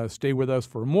 Stay with us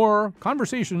for more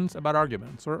conversations about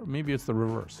arguments, or maybe it's the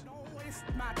reverse. Don't waste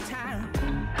my time.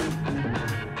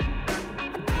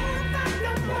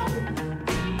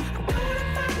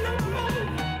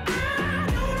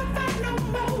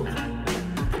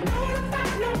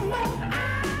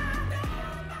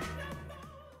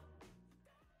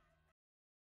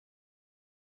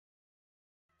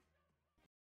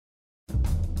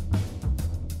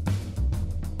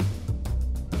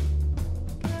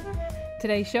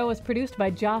 Today's show was produced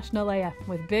by Josh Nalea,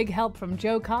 with big help from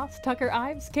Joe Koss, Tucker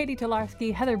Ives, Katie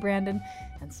Tolarski, Heather Brandon,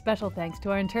 and special thanks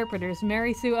to our interpreters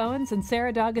Mary Sue Owens and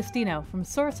Sarah D'Agostino from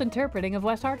Source Interpreting of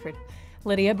West Hartford.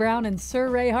 Lydia Brown and Sir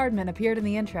Ray Hardman appeared in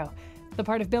the intro. The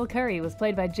part of Bill Curry was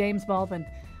played by James Baldwin.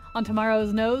 On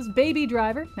tomorrow's nose, Baby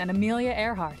Driver and Amelia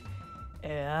Earhart.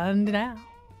 And now,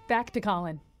 back to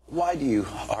Colin. Why do you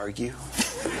argue?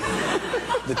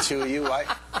 The two of you,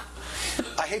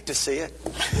 I hate to see it.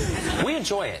 We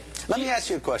enjoy it. Let me ask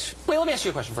you a question. Wait, let me ask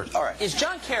you a question first. All right. Is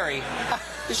John Kerry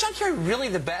really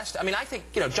the best? I mean, I think,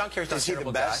 John Kerry's not a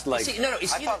terrible guy. Is he the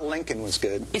best? I thought Lincoln was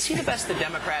good. Is he the best the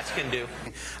Democrats can do?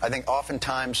 I think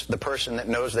oftentimes the person that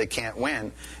knows they can't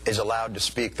win is allowed to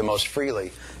speak the most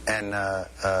freely, and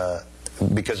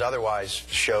because otherwise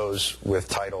shows with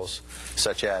titles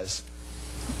such as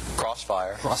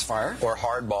Crossfire, or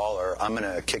Hardball, or I'm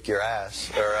gonna kick your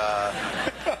ass, or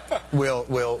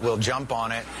we'll jump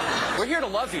on it. We're here to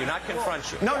love you, not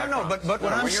confront you. No. But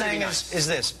what I'm saying is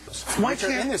this: why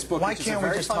can't we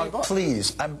just talk?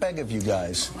 Please, I beg of you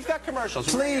guys. We've got commercials.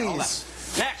 Please.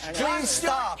 Next, please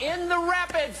stop. In the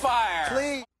rapid fire.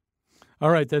 Please. All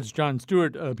right, that's Jon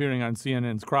Stewart appearing on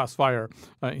CNN's Crossfire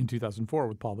in 2004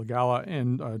 with Paul Begala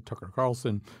and Tucker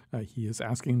Carlson. He is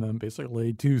asking them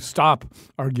basically to stop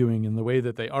arguing in the way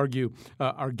that they argue.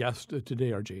 Our guest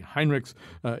today, R.J. Heinrichs,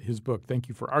 his book, Thank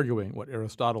You for Arguing, What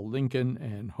Aristotle, Lincoln,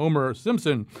 and Homer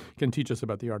Simpson Can Teach Us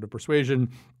About the Art of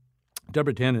Persuasion.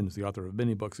 Deborah Tannen is the author of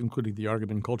many books, including The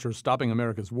Argument Culture, Stopping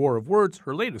America's War of Words.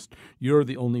 Her latest, You're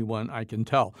the Only One I Can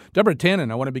Tell. Deborah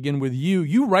Tannen, I want to begin with you.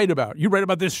 You write about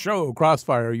this show,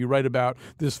 Crossfire. You write about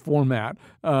this format.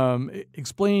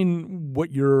 Explain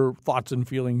what your thoughts and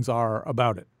feelings are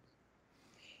about it.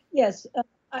 Yes,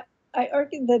 I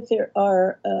argue that there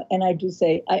are, and I do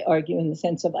say I argue in the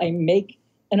sense of I make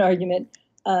an argument,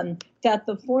 that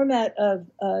the format of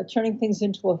turning things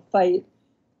into a fight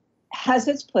has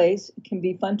its place. It can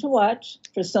be fun to watch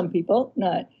for some people,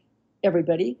 not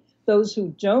everybody. Those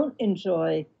who don't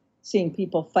enjoy seeing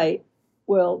people fight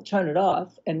will turn it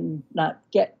off and not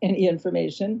get any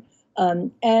information.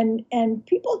 And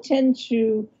people tend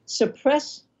to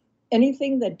suppress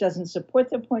anything that doesn't support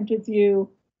their point of view,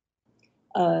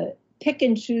 pick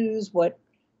and choose what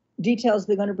details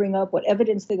they're going to bring up, what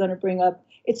evidence they're going to bring up.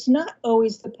 It's not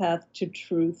always the path to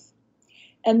truth.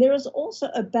 And there is also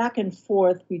a back and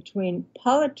forth between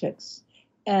politics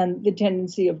and the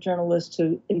tendency of journalists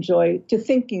to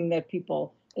thinking that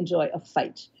people enjoy a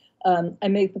fight. I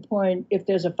make the point, if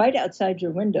there's a fight outside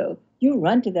your window, you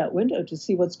run to that window to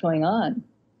see what's going on.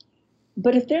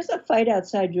 But if there's a fight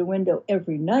outside your window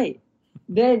every night,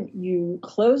 then you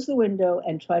close the window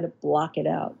and try to block it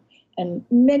out. And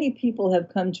many people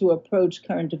have come to approach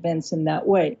current events in that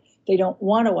way. They don't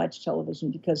want to watch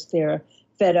television because they're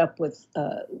fed up with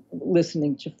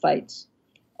listening to fights.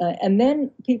 And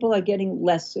then people are getting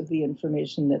less of the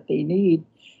information that they need.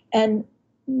 And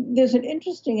there's an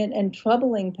interesting and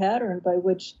troubling pattern by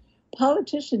which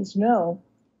politicians know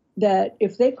that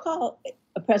if they call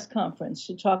a press conference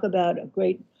to talk about a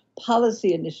great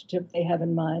policy initiative they have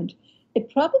in mind,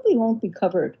 it probably won't be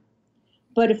covered.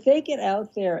 But if they get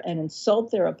out there and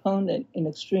insult their opponent in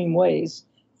extreme ways,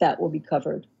 that will be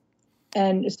covered.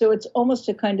 And so it's almost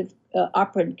a kind of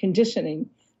operant conditioning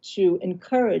to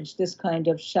encourage this kind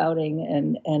of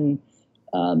shouting and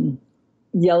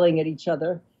yelling at each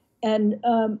other. And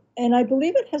I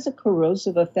believe it has a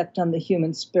corrosive effect on the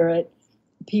human spirit.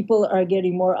 People are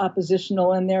getting more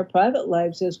oppositional in their private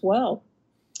lives as well.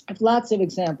 I have lots of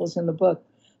examples in the book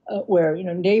where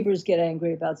neighbors get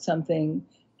angry about something,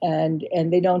 and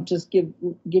they don't just give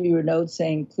you a note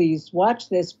saying, please watch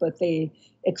this, but they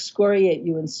excoriate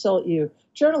you, insult you.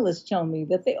 Journalists tell me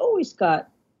that they always got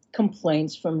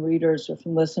complaints from readers or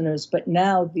from listeners, but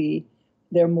now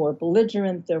they're more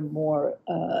belligerent, they're more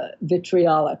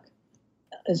vitriolic.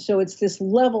 And so it's this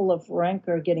level of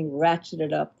rancor getting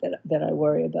ratcheted up that I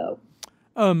worry about.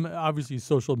 Obviously,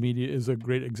 social media is a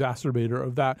great exacerbator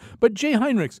of that. But Jay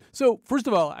Heinrichs, so first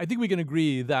of all, I think we can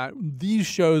agree that these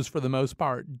shows, for the most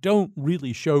part, don't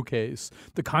really showcase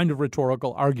the kind of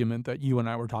rhetorical argument that you and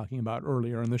I were talking about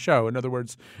earlier in the show. In other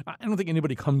words, I don't think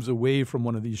anybody comes away from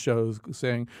one of these shows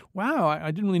saying, wow,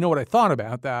 I didn't really know what I thought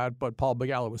about that, but Paul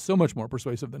Begala was so much more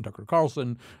persuasive than Tucker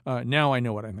Carlson. Now I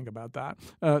know what I think about that.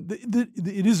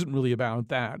 It isn't really about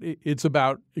that. It's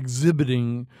about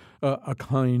exhibiting a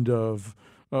kind of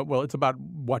it's about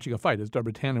watching a fight, as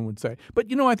Deborah Tannen would say. But,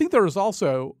 I think there is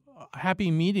also a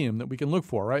happy medium that we can look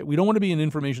for, right? We don't want to be in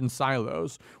information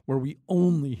silos where we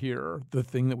only hear the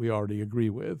thing that we already agree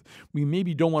with. We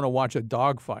maybe don't want to watch a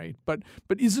dogfight, but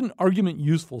isn't argument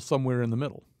useful somewhere in the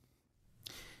middle?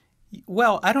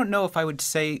 Well, I don't know if I would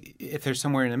say if there's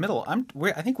somewhere in the middle.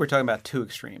 I think we're talking about two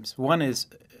extremes. One is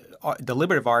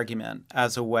deliberative argument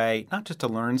as a way not just to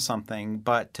learn something,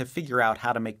 but to figure out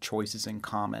how to make choices in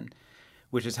common,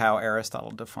 which is how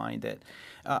Aristotle defined it.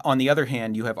 On the other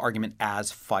hand, you have argument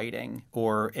as fighting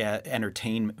or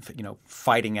entertainment,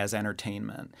 fighting as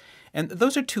entertainment. And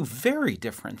those are two very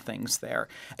different things there.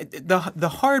 The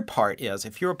hard part is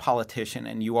if you're a politician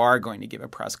and you are going to give a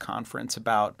press conference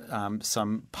about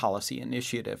some policy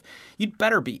initiative, you'd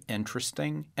better be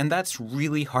interesting. And that's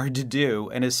really hard to do.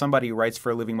 And as somebody who writes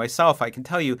for a living myself, I can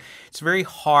tell you it's very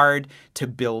hard to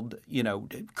build,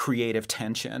 creative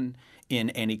tension in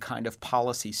any kind of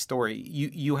policy story.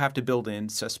 You have to build in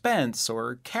suspense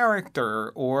or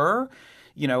character or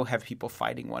have people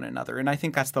fighting one another. And I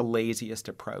think that's the laziest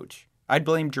approach. I'd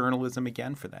blame journalism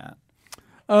again for that.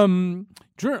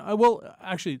 Well,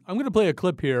 actually, I'm going to play a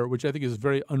clip here, which I think is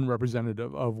very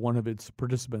unrepresentative of one of its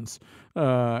participants.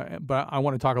 But I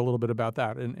want to talk a little bit about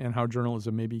that and how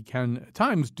journalism maybe can at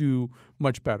times do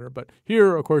much better. But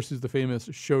here, of course, is the famous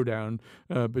showdown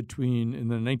in the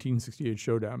 1968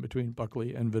 showdown between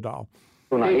Buckley and Vidal.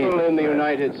 People in the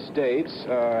United States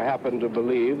happen to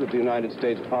believe that the United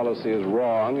States policy is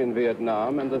wrong in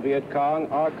Vietnam, and the Viet Cong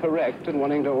are correct in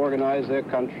wanting to organize their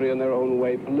country in their own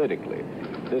way politically.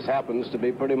 This happens to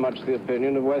be pretty much the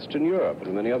opinion of Western Europe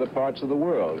and many other parts of the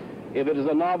world. If it is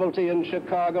a novelty in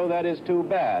Chicago, that is too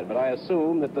bad. But I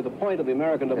assume that the point of the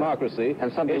American democracy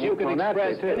is you can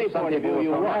express any point of view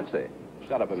you want.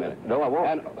 Shut up a minute. No, I won't.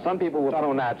 And some people were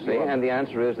pro-Nazi, and the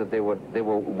answer is that they were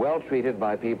well treated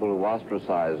by people who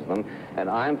ostracized them, and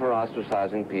I'm for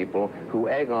ostracizing people who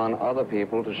egg on other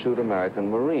people to shoot American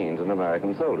Marines and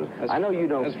American soldiers. I know you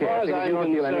don't care. As far as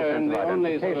I'm concerned, the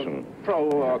only sort of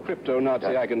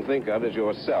pro-crypto-Nazi I can think of is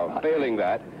yourself. Failing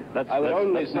that, I would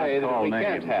only say that we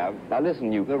can't have. Now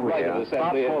listen, you the right of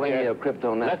assembly. Stop calling me a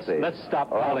crypto-Nazi. Let's stop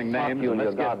calling names. I'll you in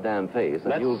your goddamn face,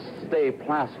 and you'll stay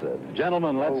plastered.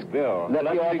 Gentlemen, let's Bill.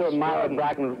 Let the author of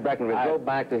Myra Breckenridge go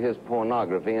back to his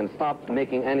pornography and stop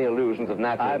making any allusions of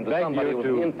Nazism to somebody who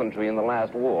was infantry in the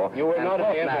last war. You were not in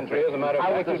the infantry, as a matter of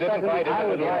fact. You didn't fight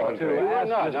in the infantry. You were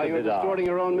not. Now you're distorting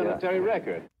your own military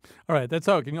record. All right, that's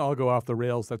how it can all go off the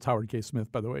rails. That's Howard K.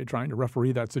 Smith, by the way, trying to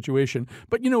referee that situation.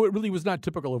 But, it really was not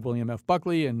typical of William F.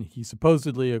 Buckley, and he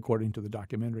supposedly, according to the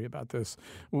documentary about this,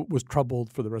 was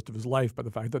troubled for the rest of his life by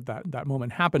the fact that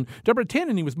moment happened. Deborah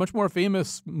Tannen was much more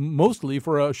famous mostly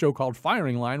for a show called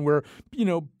Firing Line, where,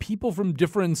 people from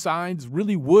different sides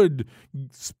really would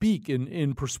speak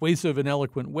in persuasive and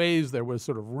eloquent ways. There was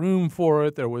sort of room for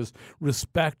it. There was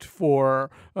respect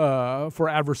for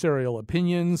adversarial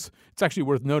opinions. It's actually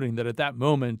worth noting that at that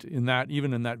moment,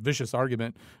 even in that vicious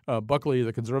argument, Buckley,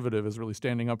 the conservative, is really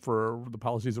standing up for the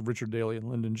policies of Richard Daley and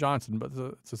Lyndon Johnson, but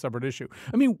it's a separate issue.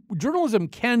 I mean, journalism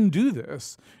can do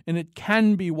this, and it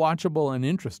can be watchable and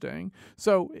interesting.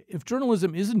 So if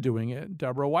journalism isn't doing it,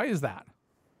 Deborah, why is that?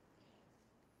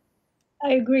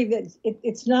 I agree that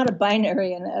it's not a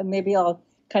binary, and maybe I'll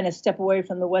kind of step away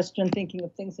from the Western thinking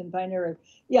of things in binary.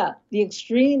 Yeah, the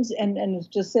extremes, and as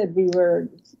just said, we were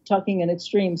talking in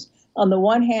extremes. On the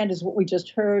one hand is what we just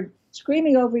heard,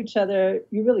 screaming over each other.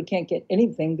 You really can't get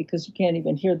anything because you can't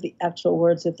even hear the actual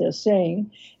words that they're saying.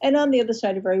 And on the other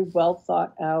side, a very well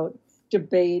thought out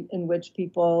debate in which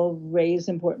people raise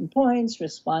important points,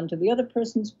 respond to the other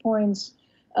person's points.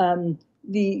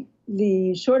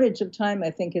 The shortage of time,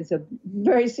 I think, is a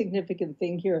very significant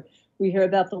thing here. We hear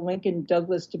about the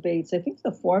Lincoln-Douglas debates. I think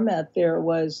the format there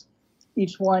was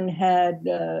each one had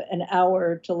an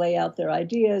hour to lay out their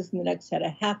ideas, and the next had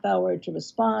a half hour to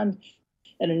respond,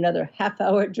 and another half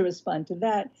hour to respond to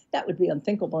that. That would be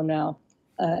unthinkable now.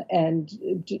 And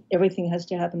everything has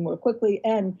to happen more quickly,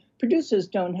 and producers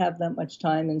don't have that much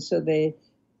time, and so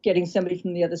getting somebody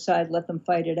from the other side, let them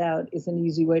fight it out, is an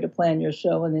easy way to plan your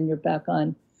show, and then you're back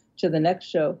on to the next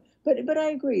show. But I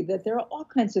agree that there are all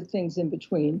kinds of things in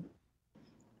between.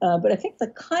 But I think the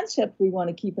concept we want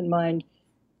to keep in mind,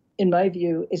 in my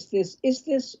view, is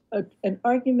this an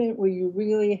argument where you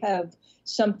really have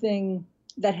something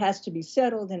that has to be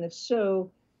settled? And if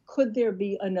so, could there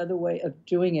be another way of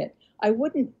doing it? I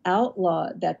wouldn't outlaw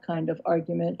that kind of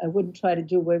argument. I wouldn't try to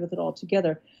do away with it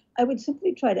altogether. I would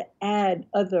simply try to add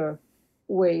other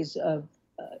ways of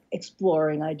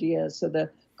exploring ideas. So the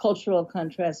cultural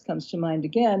contrast comes to mind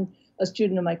again. A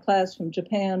student in my class from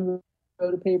Japan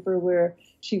wrote a paper where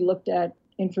she looked at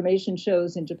information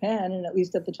shows in Japan, and at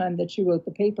least at the time that she wrote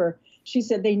the paper, she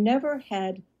said they never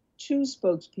had two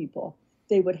spokespeople.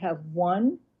 They would have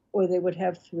one, or they would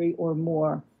have three or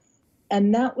more.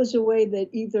 And that was a way that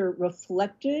either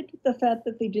reflected the fact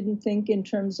that they didn't think in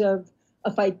terms of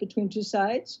a fight between two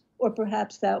sides, or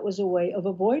perhaps that was a way of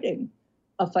avoiding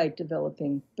a fight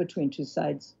developing between two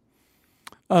sides.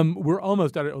 We're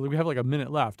almost at it. We have like a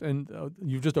minute left, and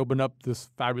you've just opened up this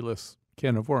fabulous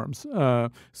can of worms.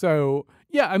 So,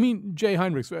 yeah, I mean, Jay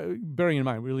Heinrichs, bearing in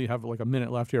mind, we really have like a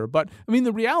minute left here. But, I mean,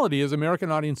 the reality is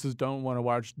American audiences don't want to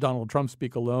watch Donald Trump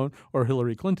speak alone or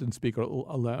Hillary Clinton speak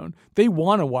alone. They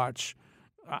want to watch,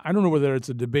 I don't know whether it's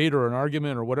a debate or an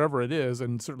argument or whatever it is,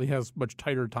 and certainly has much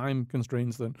tighter time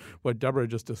constraints than what Deborah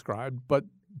just described. But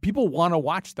people want to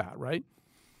watch that, right?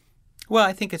 Well,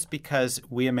 I think it's because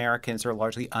we Americans are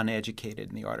largely uneducated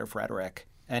in the art of rhetoric.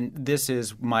 And this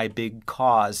is my big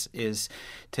cause, is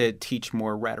to teach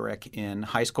more rhetoric in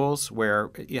high schools, where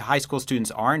high school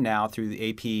students are now, through the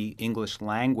AP English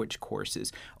language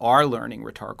courses, are learning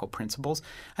rhetorical principles.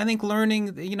 I think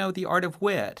learning, the art of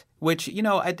wit, which,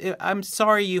 I'm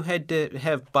sorry you had to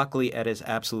have Buckley at his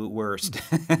absolute worst,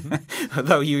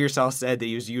 though you yourself said that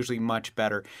he was usually much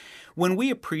better. When we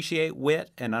appreciate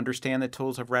wit and understand the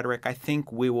tools of rhetoric, I think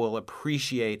we will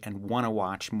appreciate and want to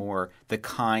watch more the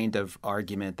kind of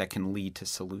argument that can lead to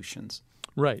solutions.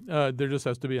 Right. There just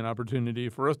has to be an opportunity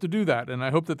for us to do that, and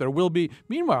I hope that there will be.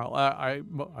 Meanwhile, I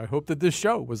hope that this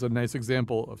show was a nice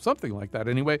example of something like that.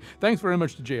 Anyway, thanks very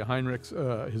much to Jay Heinrichs.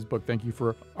 His book, Thank You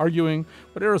for Arguing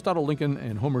What Aristotle, Lincoln,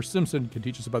 and Homer Simpson Can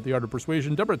Teach Us About the Art of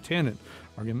Persuasion. Deborah Tannen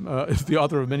is the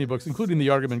author of many books, including The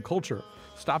Argument Culture,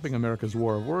 Stopping America's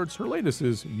War of Words. Her latest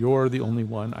is You're the Only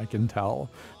One I Can Tell.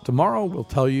 Tomorrow, we'll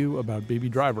tell you about Baby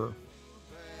Driver.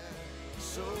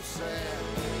 So sad,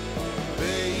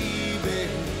 baby,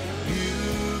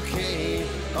 you can't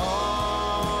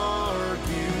argue.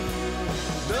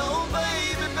 No,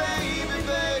 baby,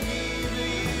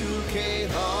 you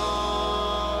can't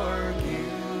argue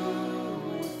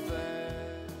with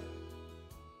that.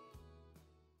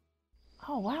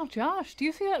 Oh, wow, Josh, do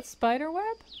you see that spider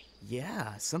web?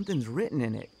 Yeah, something's written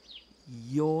in it.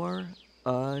 You're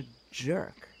a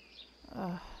jerk.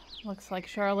 Looks like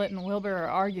Charlotte and Wilbur are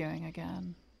arguing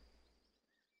again.